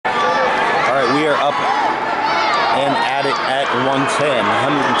They're up and at it at 110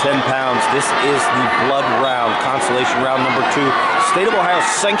 pounds. This is the blood round, consolation round number 2. State of Ohio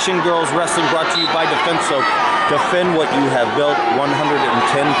sanctioned girls wrestling brought to you by Defenso. Defend what you have built, 110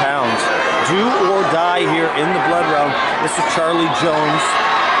 pounds. Do or die here in the blood round. This is Charley Jones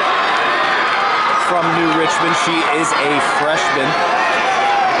from New Richmond. She is a freshman.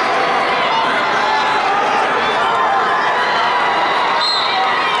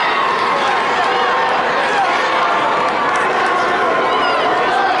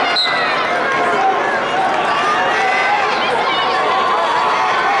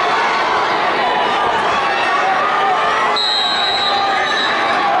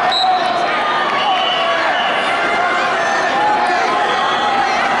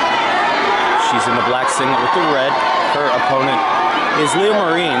 She's in the black singlet with the red. Her opponent is Leah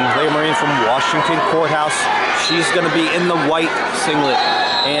Marine from Washington Courthouse. She's going to be in the white singlet.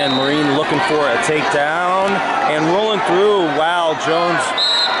 And Marine looking for a takedown and rolling through. Wow, Jones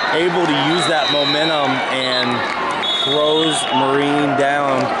able to use that momentum and throws Marine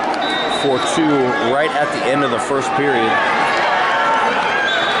down for 2 right at the end of the first period.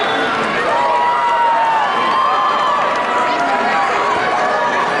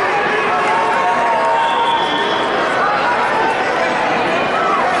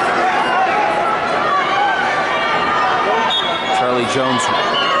 Jones,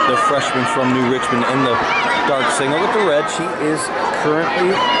 the freshman from New Richmond, in the dark singlet with the red. She is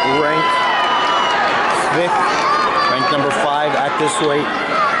currently ranked 5th, ranked number 5 at this weight.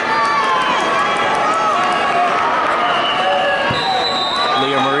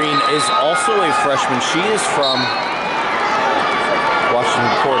 Leah Marine is also a freshman. She is from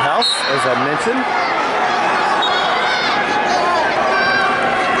Washington Courthouse, as I mentioned.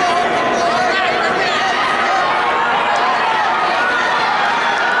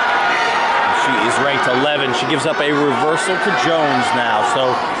 Ranked 11. She gives up a reversal to Jones now,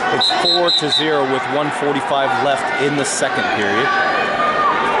 so it's 4-0 with 1:45 left in the second period.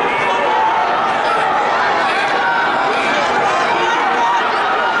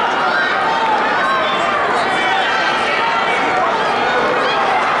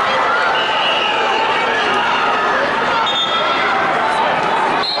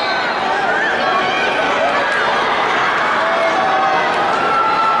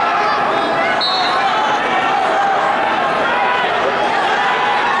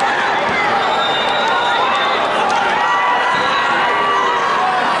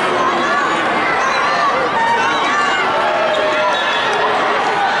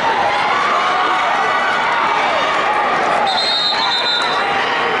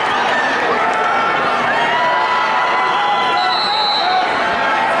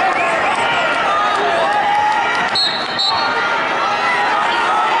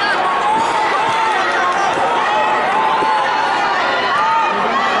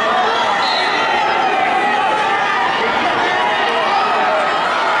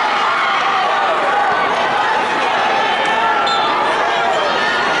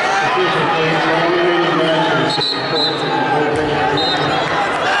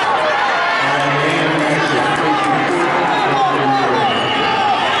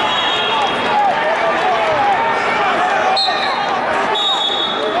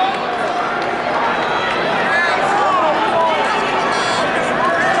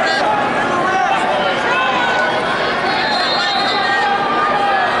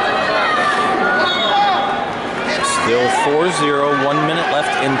 Still 4-0, 1 minute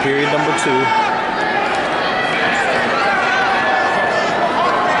left in period number 2.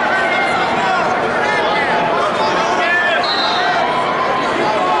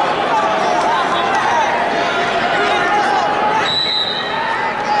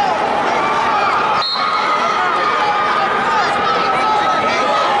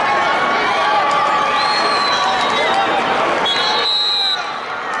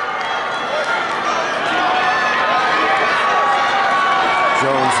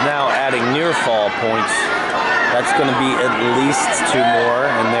 Now adding near fall points. That's going to be at least 2 more,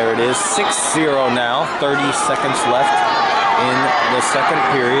 and there it is, 6-0 now, 30 seconds left in the second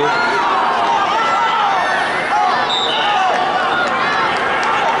period.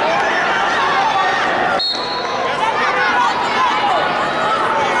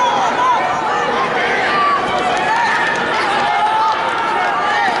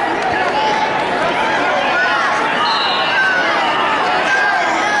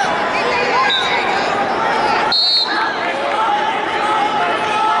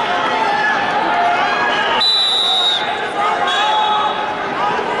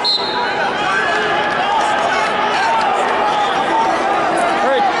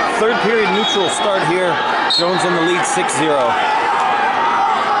 third period neutral start here. Jones in the lead 6-0.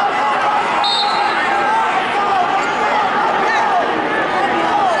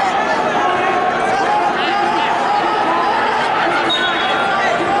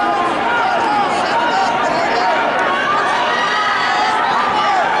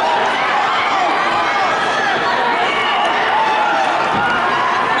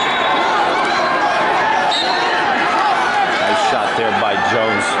 By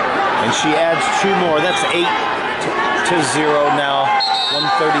Jones, and she adds 2 more. That's 8-0 now.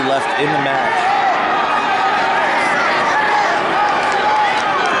 1:30 left in the match.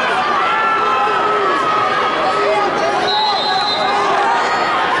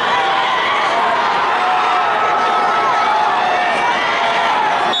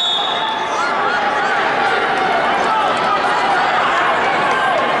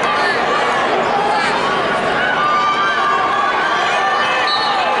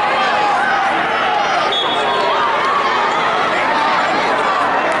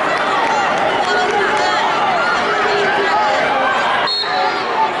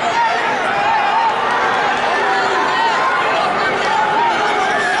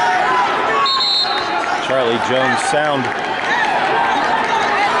 Charley Jones sound.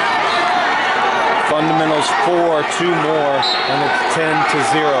 Fundamentals 4, 2 more, and it's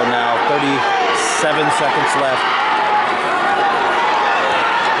 10-0 now. 37 seconds left.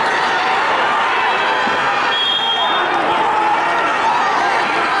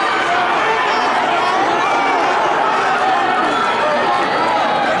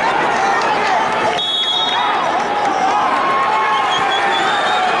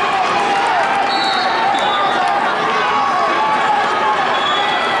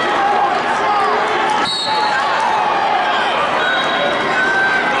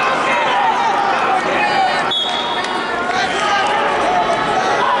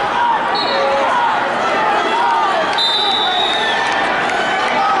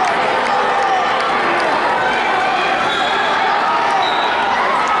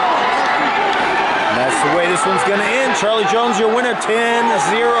 The way this one's going to end. Charley Jones, your winner, 10-0.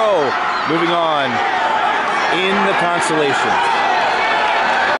 Moving on in the consolation.